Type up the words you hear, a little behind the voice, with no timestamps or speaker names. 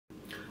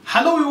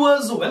Hello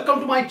viewers,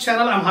 welcome to my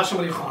channel. I'm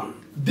Hasham.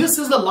 This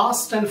is the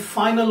last and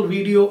final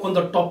video on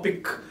the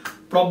topic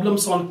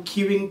problems on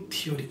queuing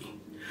theory.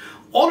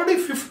 Already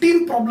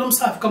 15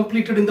 problems I have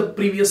completed in the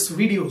previous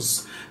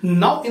videos.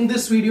 Now in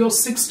this video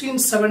 16,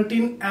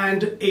 17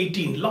 and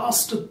 18.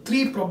 Last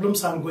 3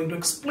 problems I am going to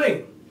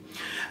explain.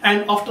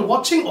 And after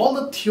watching all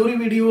the theory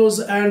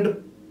videos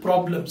and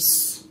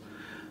problems,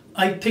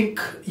 I think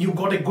you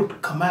got a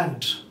good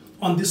command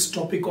on this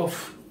topic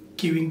of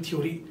queuing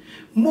theory.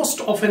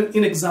 Most often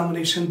in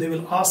examination they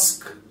will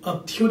ask a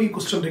theory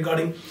question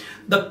regarding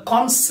the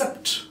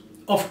concept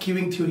of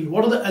queuing theory.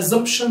 What are the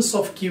assumptions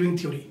of queuing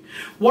theory?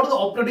 What are the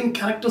operating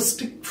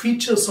characteristic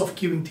features of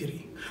queuing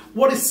theory?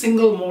 What is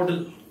single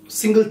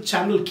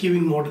channel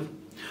queuing model?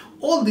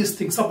 All these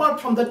things. Apart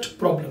from that,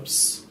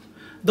 problems.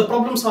 The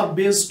problems are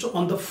based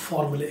on the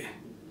formulae.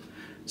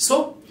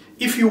 So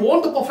if you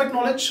want the perfect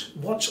knowledge,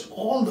 watch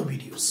all the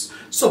videos.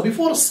 So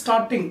before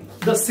starting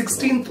the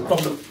 16th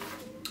problem,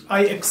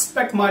 I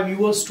expect my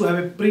viewers to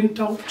have a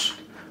printout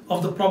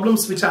of the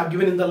problems which I have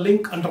given in the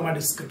link under my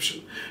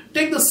description.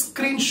 Take the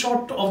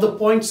screenshot of the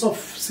points of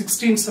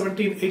 16,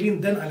 17,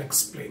 18, then I'll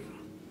explain.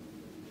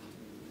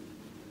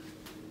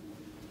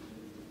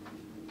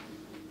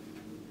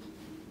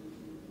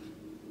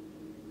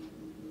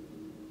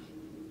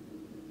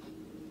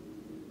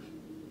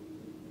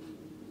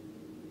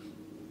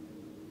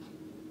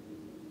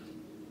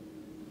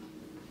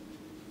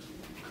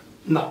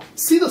 Now,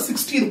 see the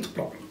 16th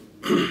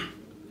problem.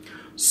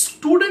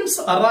 Students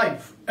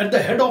arrive at the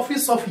head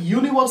office of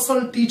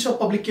Universal Teacher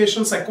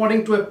Publications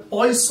according to a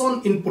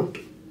Poisson input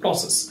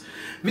process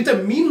with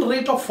a mean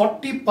rate of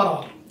 40 per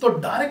hour. So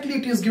directly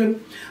it is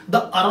given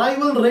the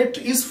arrival rate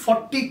is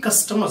 40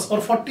 customers or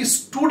 40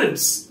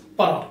 students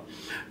per hour.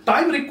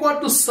 Time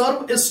required to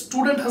serve a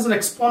student has an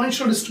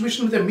exponential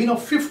distribution with a mean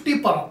of 50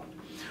 per hour.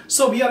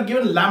 So we are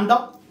given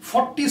lambda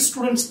 40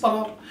 students per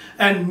hour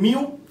and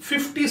mu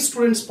 50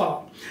 students per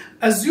hour.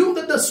 Assume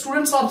that the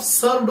students are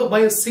served by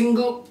a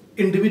single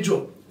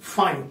individual.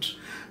 Find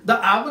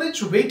the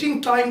average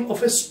waiting time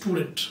of a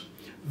student.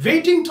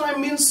 Waiting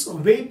time means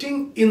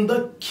waiting in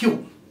the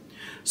queue.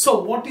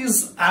 So what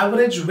is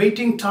average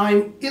waiting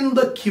time in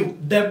the queue?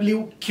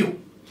 WQ.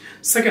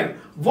 Second,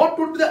 what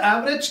would be the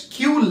average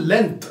queue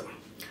length?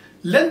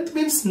 Length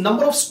means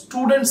number of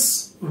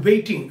students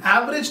waiting.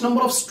 Average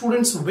number of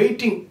students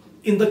waiting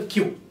in the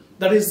queue.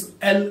 That is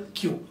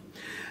LQ.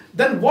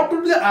 Then what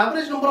would be the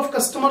average number of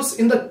customers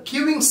in the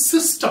queuing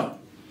system?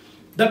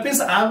 That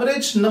means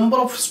average number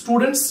of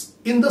students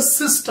in the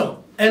system,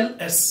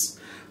 LS.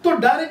 So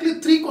directly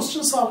 3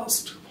 questions are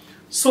asked.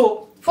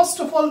 So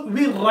first of all,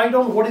 we write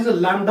down what is a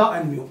lambda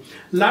and mu.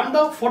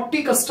 Lambda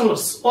 40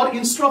 customers, or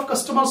instead of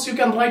customers you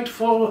can write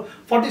for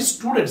 40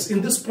 students.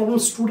 In this problem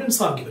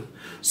students are given.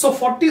 So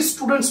 40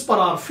 students per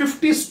hour,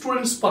 50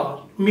 students per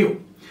hour, mu.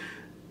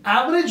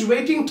 Average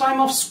waiting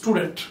time of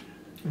student.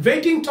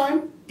 Waiting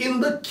time in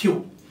the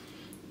queue.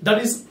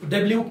 That is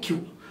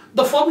WQ.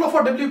 The formula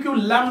for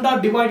WQ,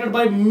 lambda divided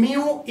by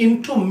mu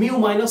into mu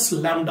minus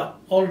lambda.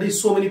 Already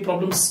so many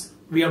problems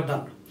we have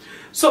done.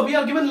 So we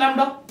are given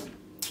lambda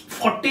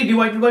 40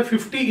 divided by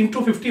 50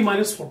 into 50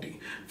 minus 40.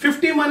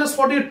 50 minus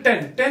 40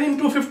 10. 10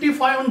 into 50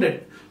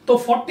 500. So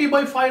 40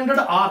 by 500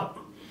 R.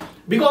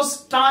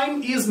 Because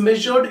time is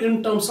measured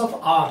in terms of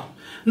R.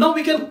 Now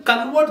we can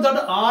convert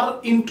that R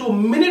into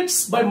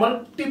minutes by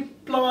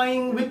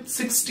multiplying with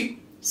 60.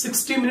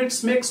 60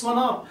 minutes makes 1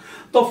 hour.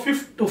 So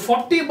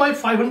 40 by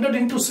 500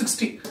 into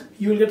 60,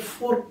 you will get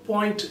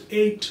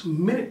 4.8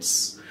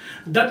 minutes.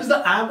 That is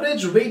the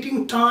average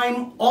waiting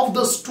time of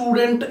the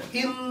student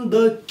in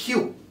the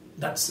queue.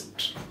 That's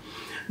it.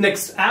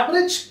 Next,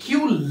 average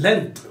queue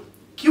length.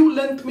 Queue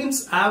length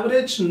means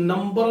average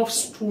number of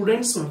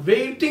students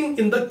waiting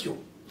in the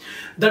queue.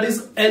 That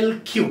is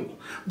LQ.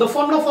 The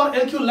formula for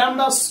LQ,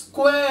 lambda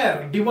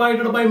square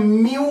divided by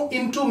mu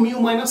into mu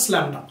minus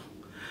lambda.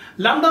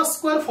 Lambda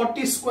square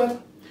 40 square.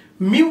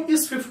 Mu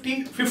is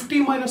 50. 50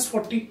 minus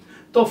 40.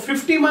 So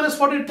 50 minus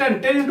 40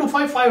 10. 10 into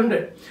 5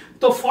 500.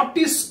 So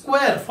 40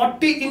 square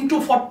 40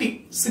 into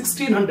 40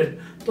 1600.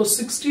 So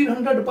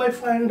 1600 by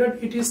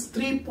 500 it is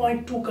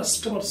 3.2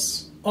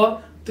 customers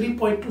or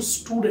 3.2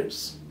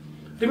 students.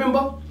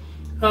 Remember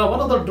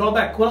one of the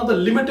drawback, one of the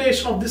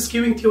limitation of this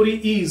queuing theory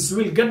is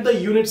we will get the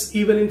units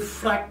even in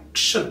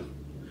fraction.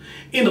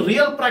 In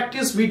real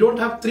practice we don't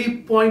have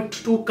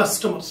 3.2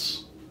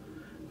 customers.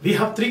 We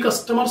have 3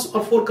 customers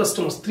or 4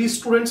 customers, 3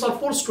 students or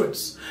 4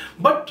 students.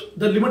 But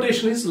the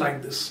limitation is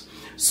like this.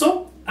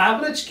 So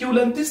average queue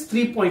length is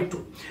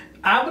 3.2.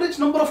 Average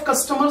number of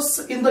customers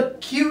in the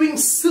queuing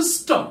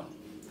system,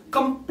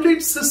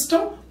 complete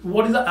system,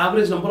 what is the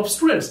average number of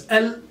students?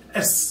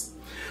 LS.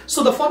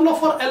 So the formula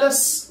for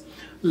LS,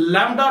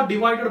 lambda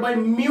divided by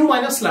mu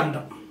minus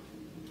lambda.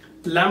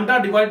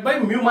 Lambda divided by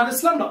mu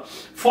minus lambda.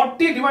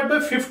 40 divided by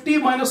 50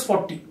 minus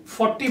 40.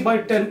 40 by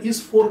 10 is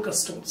 4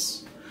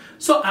 customers.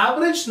 So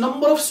average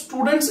number of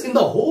students in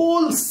the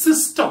whole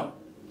system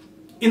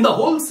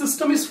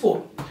is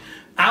 4.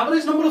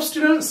 Average number of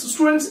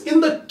students in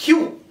the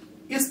queue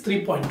is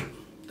 3.2.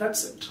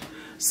 That's it.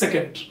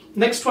 Second,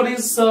 next one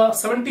is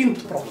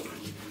 17th problem.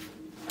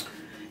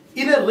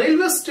 In a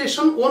railway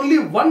station, only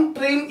one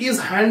train is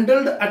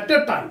handled at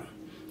a time.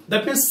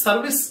 That means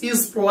service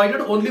is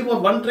provided only for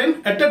one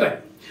train at a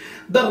time.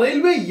 The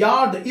railway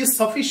yard is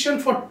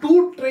sufficient for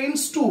 2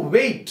 trains to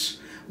wait,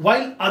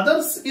 while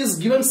others is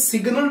given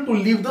signal to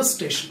leave the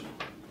station.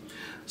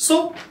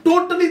 So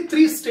totally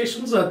 3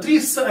 stations,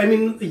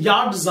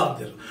 yards are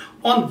there.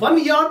 On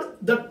one yard,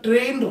 the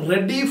train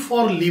ready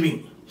for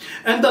leaving,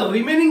 and the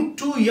remaining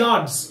 2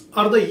 yards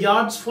are the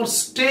yards for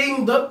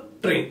staying the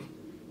train.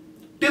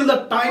 Till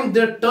the time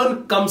their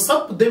turn comes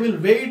up, they will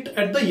wait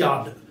at the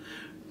yard.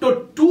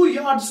 So 2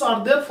 yards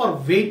are there for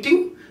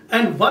waiting,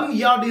 and 1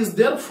 yard is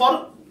there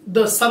for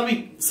the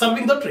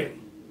serving the train.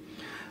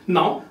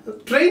 Now,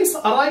 trains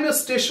arrive at a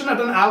station at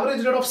an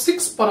average rate of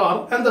 6 per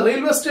hour, and the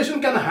railway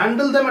station can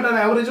handle them at an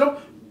average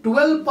of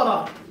 12 per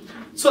hour.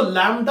 So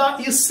lambda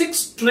is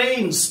 6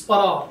 trains per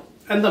hour,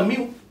 and the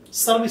mu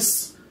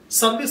service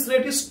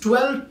rate is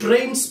 12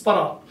 trains per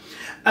hour.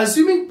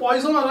 Assuming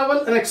Poisson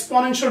arrival and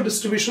exponential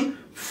distribution,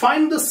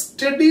 find the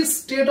steady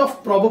state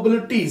of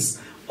probabilities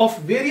of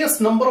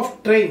various number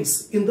of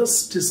trains in the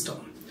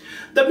system.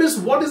 That means,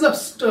 what is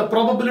the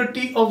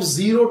probability of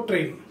 0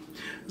 train,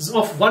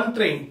 of 1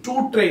 train,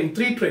 2 train,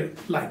 3 train,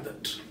 like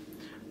that.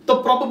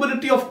 The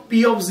probability of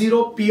P of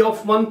 0, P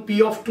of 1,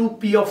 P of 2,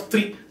 P of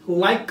 3,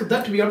 like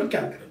that we have to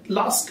calculate.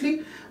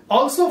 Lastly,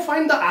 also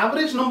find the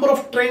average number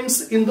of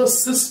trains in the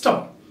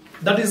system,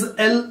 that is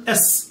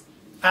LS,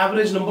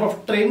 average number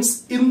of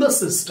trains in the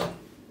system.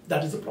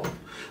 That is the problem.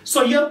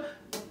 So here,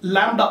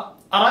 lambda,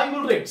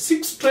 arrival rate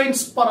 6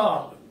 trains per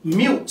hour,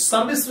 mu,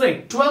 service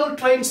rate 12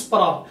 trains per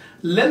hour,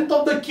 length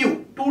of the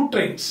queue 2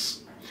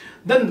 trains.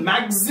 Then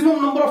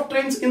maximum number of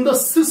trains in the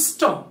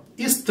system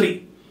is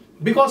 3,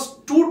 because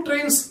 2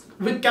 trains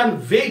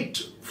can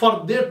wait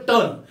for their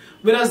turn,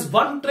 whereas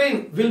 1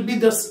 train will be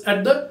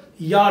at the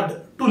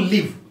yard to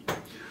leave.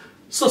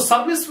 So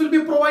service will be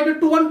provided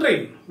to 1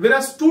 train,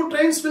 whereas 2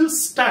 trains will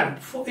stand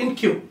in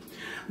queue.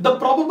 The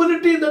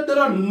probability that there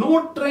are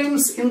no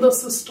trains in the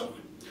system.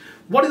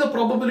 What is the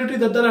probability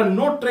that there are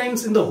no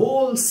trains in the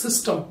whole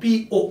system?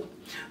 PO.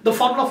 The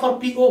formula for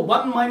PO,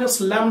 1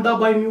 minus lambda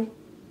by mu,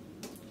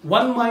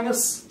 1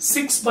 minus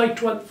 6 by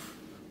 12.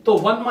 So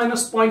 1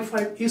 minus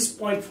 0.5 is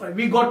 0.5.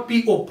 We got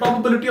PO,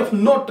 probability of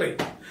no train.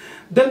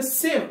 Then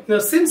same,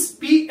 since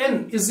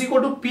Pn is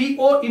equal to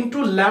Po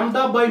into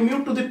lambda by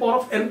mu to the power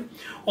of n.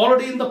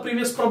 Already in the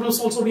previous problems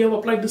also we have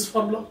applied this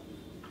formula.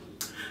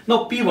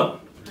 Now P1.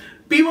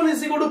 P1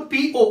 is equal to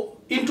Po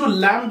into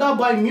lambda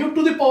by mu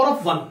to the power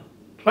of 1.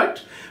 Right?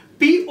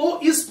 Po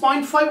is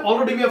 0.5,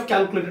 already we have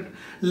calculated.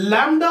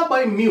 Lambda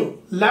by mu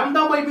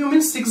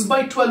means 6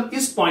 by 12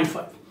 is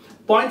 0.5.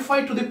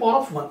 0.5 to the power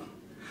of 1.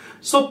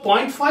 So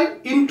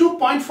 0.5 into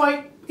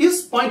 0.5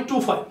 is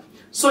 0.25.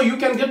 So you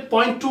can get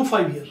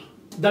 0.25 here.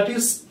 That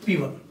is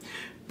P1.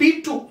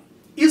 P2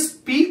 is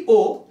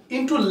Po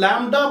into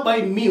lambda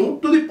by mu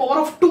to the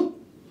power of 2.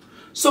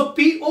 So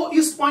Po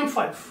is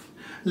 0.5.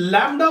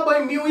 Lambda by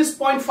mu is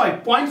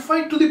 0.5.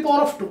 0.5 to the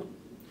power of 2.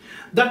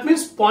 That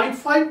means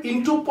 0.5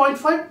 into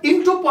 0.5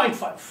 into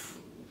 0.5.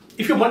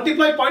 If you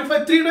multiply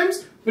 0.5 3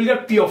 times, we'll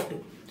get P of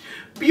 2.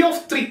 P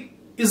of 3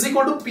 is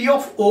equal to P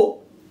of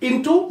O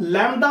into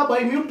lambda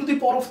by mu to the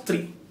power of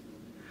 3.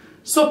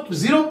 So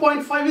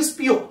 0.5 is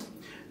PO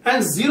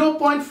and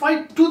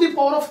 0.5 to the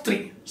power of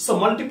 3. So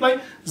multiply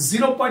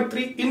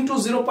 0.3 into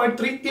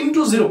 0.3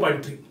 into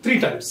 0.3, 3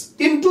 times,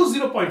 into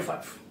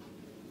 0.5.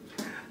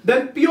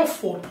 Then P of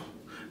 4,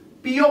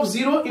 P of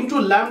 0 into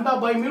lambda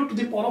by mu to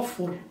the power of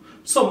 4.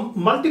 So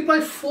multiply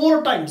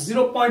 4 times,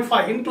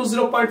 0.5 into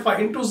 0.5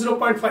 into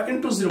 0.5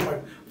 into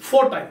 0.5,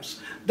 4 times.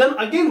 Then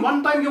again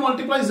one time you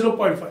multiply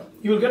 0.5,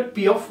 you will get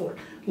P of 4.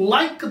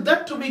 Like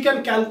that we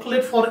can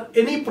calculate for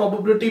any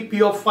probability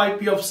P of 5,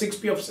 P of 6,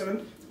 P of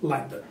 7,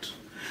 like that.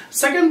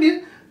 Second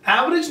is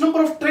average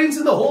number of trains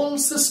in the whole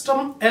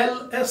system,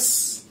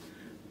 LS.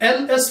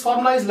 LS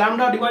formula is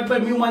lambda divided by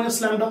mu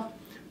minus lambda.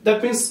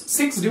 That means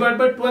 6 divided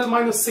by 12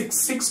 minus 6,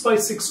 6 by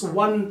 6,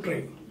 1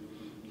 train.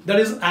 That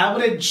is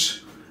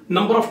average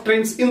number of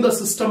trains in the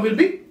system will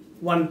be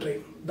 1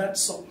 train.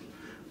 That's all.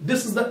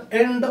 This is the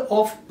end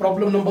of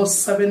problem number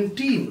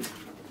 17.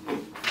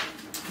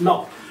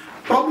 Now,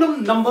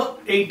 problem number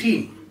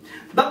 18.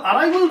 The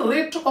arrival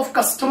rate of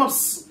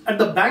customers at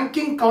the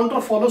banking counter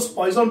follows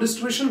Poisson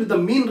distribution with the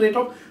mean rate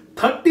of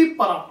 30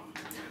 per hour.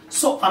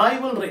 So,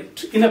 arrival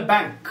rate in a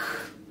bank.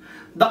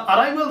 The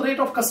arrival rate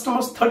of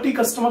customers, 30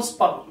 customers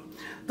per hour.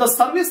 The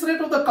service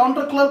rate of the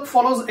counter clerk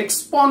follows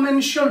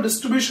exponential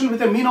distribution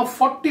with a mean of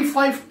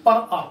 45 per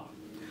hour.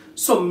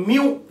 So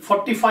mu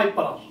 45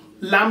 per hour,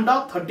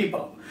 lambda 30 per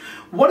hour.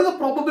 What is the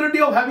probability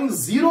of having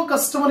 0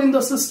 customer in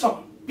the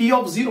system? P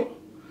of 0.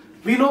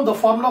 We know the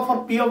formula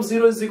for P of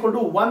 0 is equal to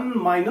 1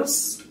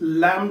 minus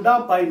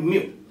lambda by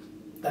mu.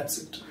 That's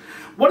it.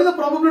 What is the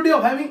probability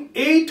of having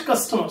 8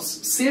 customers?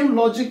 Same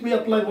logic we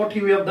apply what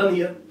we have done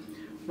here.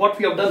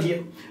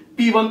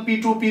 P1,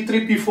 P2,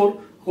 P3,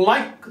 P4.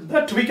 Like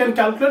that we can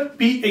calculate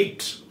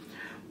P8.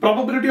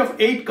 Probability of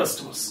 8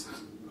 customers.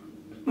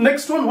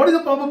 Next one, what is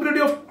the probability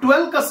of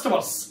 12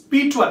 customers,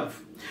 P12?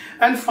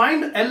 And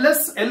find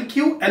LS,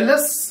 LQ,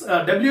 LS,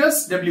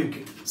 WS,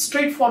 WQ.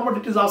 Straightforward,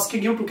 it is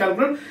asking you to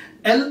calculate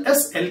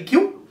LS,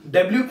 LQ,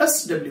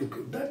 WS,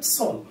 WQ. That's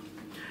all.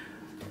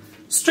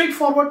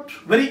 Straightforward,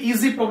 very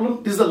easy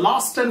problem. This is the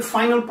last and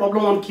final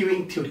problem on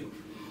queuing theory.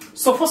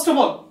 So first of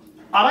all,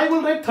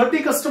 arrival rate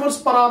 30 customers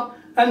per hour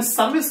and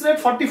service rate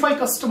 45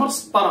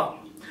 customers per hour.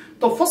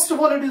 So first of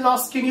all, it is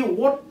asking you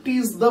what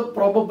is the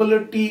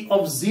probability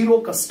of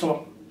 0 customer.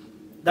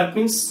 That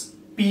means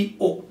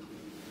PO.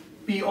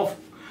 P of.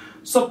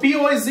 So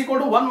PO is equal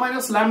to 1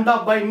 minus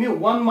lambda by mu,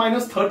 1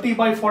 minus 30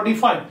 by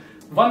 45,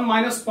 1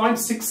 minus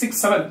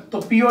 0.667.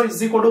 So PO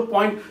is equal to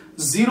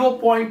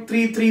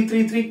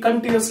 0.3333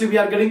 continuously we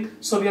are getting.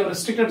 So we have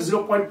restricted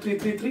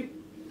 0.333.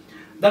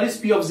 That is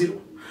P of 0.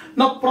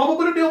 Now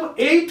probability of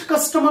 8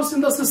 customers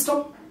in the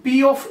system,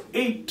 P of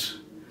 8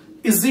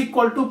 is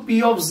equal to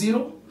P of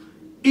 0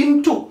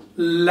 into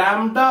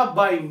lambda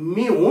by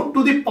mu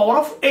to the power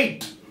of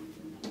 8.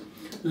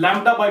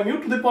 Lambda by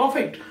mu to the power of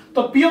 8.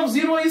 So P of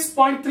 0 is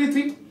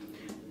 0.33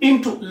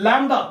 into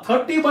lambda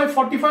 30 by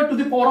 45 to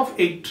the power of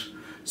 8.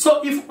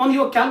 So if on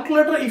your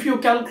calculator, if you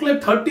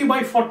calculate 30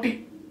 by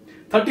 40,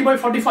 30 by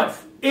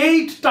 45,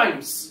 8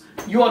 times,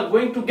 you are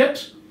going to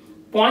get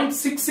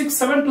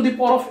 0.667 to the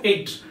power of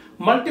 8.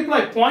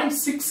 Multiply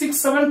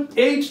 0.667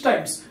 8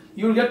 times,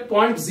 you will get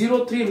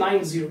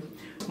 0.0390.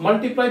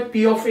 Multiply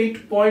P of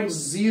 8,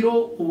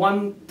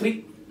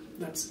 0.013.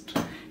 That's it.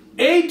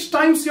 8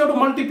 times you have to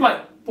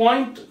multiply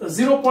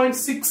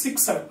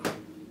 0.667.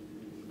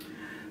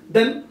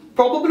 Then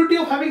probability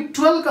of having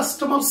 12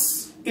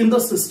 customers in the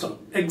system,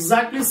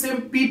 exactly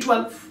same,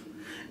 P12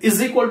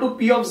 is equal to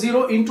P of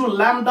 0 into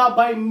lambda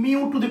by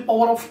mu to the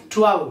power of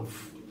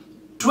 12.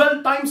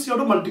 12 times you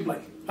have to multiply,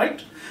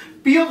 right?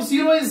 P of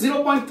 0 is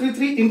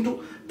 0.33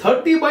 into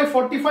 30 by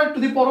 45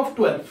 to the power of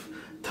 12.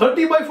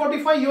 30 by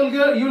 45 you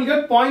will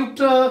get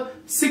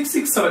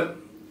 0.667.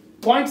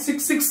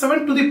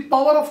 0.667 to the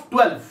power of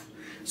 12.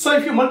 So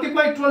if you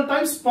multiply 12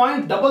 times,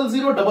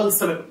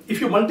 0.0077. If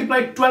you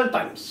multiply 12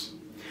 times,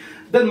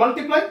 then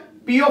multiply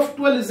P of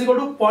 12 is equal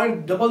to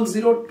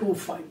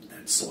 0.0025.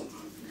 That's all.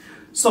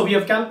 So we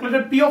have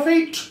calculated P of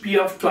 8, P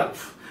of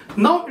 12.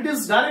 Now it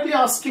is directly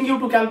asking you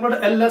to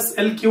calculate LS,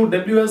 LQ,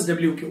 WS,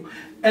 WQ.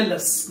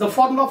 LS, the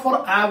formula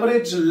for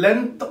average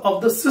length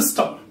of the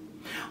system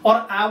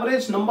or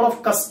average number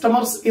of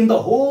customers in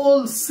the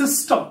whole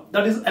system,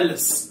 that is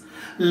LS.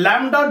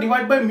 Lambda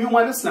divided by mu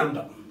minus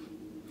lambda.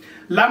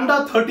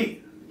 Lambda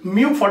 30,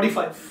 mu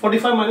 45,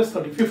 45 minus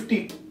 30,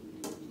 15.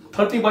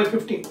 30 by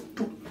 15,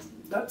 2.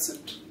 That's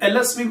it.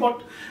 LS we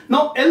got.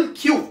 Now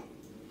LQ.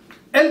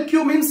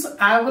 LQ means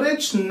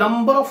average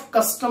number of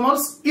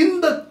customers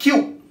in the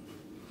queue.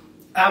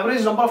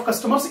 Average number of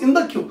customers in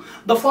the queue.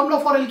 The formula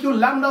for LQ,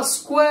 lambda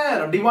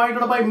square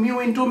divided by mu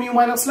into mu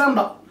minus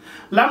lambda.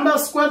 Lambda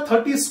square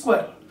 30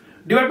 square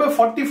divided by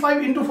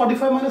 45 into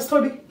 45 minus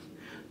 30.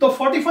 So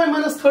 45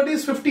 minus 30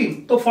 is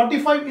 15. So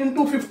 45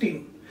 into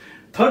 15.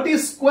 30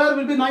 square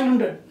will be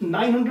 900.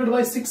 900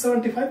 by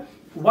 675.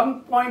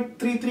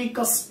 1.33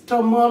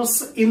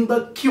 customers in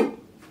the queue.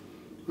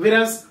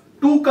 Whereas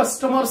 2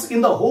 customers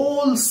in the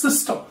whole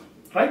system.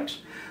 Right?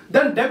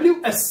 Then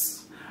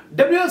WS.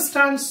 WS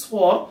stands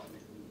for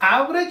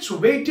average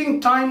waiting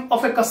time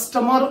of a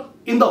customer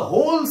in the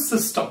whole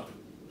system.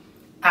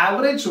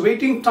 Average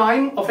waiting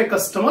time of a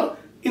customer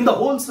in the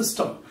whole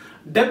system.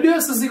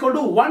 WS is equal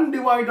to 1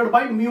 divided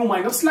by mu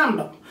minus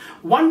lambda.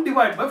 1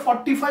 divided by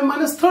 45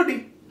 minus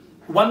 30.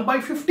 1 by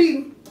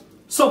 15.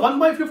 So 1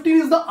 by 15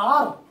 is the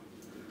hour.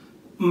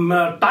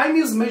 Time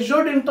is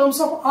measured in terms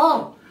of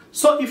hour.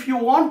 So if you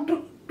want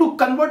to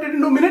convert it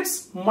into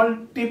minutes,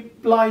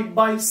 multiply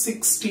by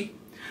 60.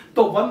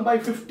 So 1 by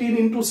 15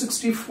 into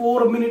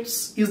 64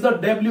 minutes is the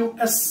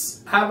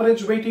WS,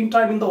 average waiting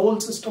time in the whole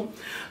system.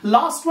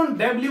 Last one,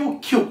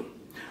 WQ,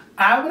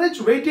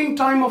 average waiting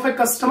time of a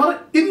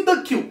customer in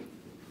the queue.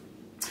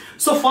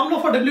 So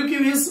formula for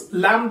WQ is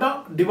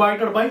lambda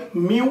divided by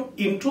mu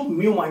into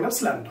mu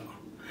minus lambda.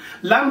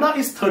 Lambda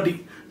is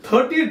 30.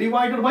 30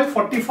 divided by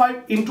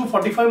 45 into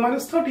 45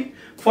 minus 30.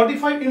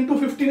 45 into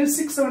 15 is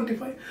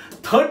 675.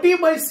 30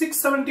 by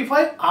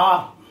 675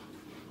 hour.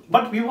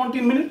 But we want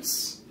in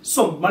minutes.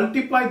 So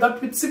multiply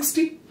that with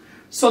 60.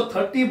 So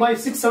 30 by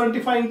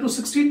 675 into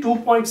 60,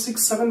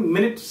 2.67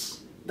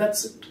 minutes.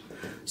 That's it.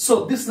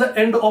 So this is the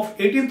end of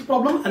 18th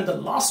problem and the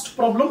last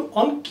problem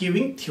on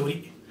queuing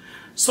theory.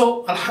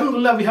 So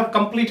Alhamdulillah, we have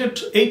completed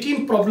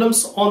 18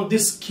 problems on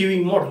this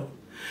queuing model.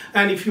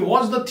 And if you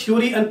watch the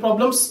theory and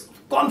problems,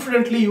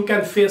 confidently you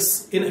can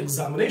face in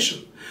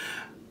examination.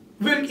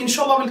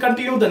 Inshallah, we'll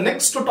continue the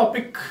next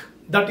topic,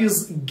 that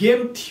is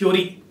game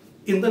theory,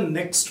 in the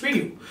next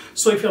video.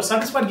 So if you're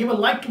satisfied, give a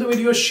like to the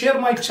video, share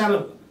my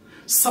channel,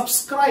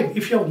 subscribe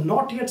if you have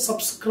not yet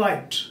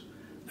subscribed,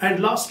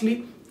 and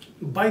lastly,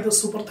 buy the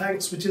super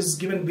thanks which is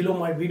given below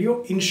my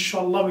video.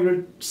 Inshallah, we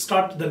will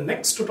start the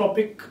next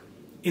topic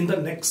in the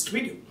next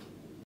video.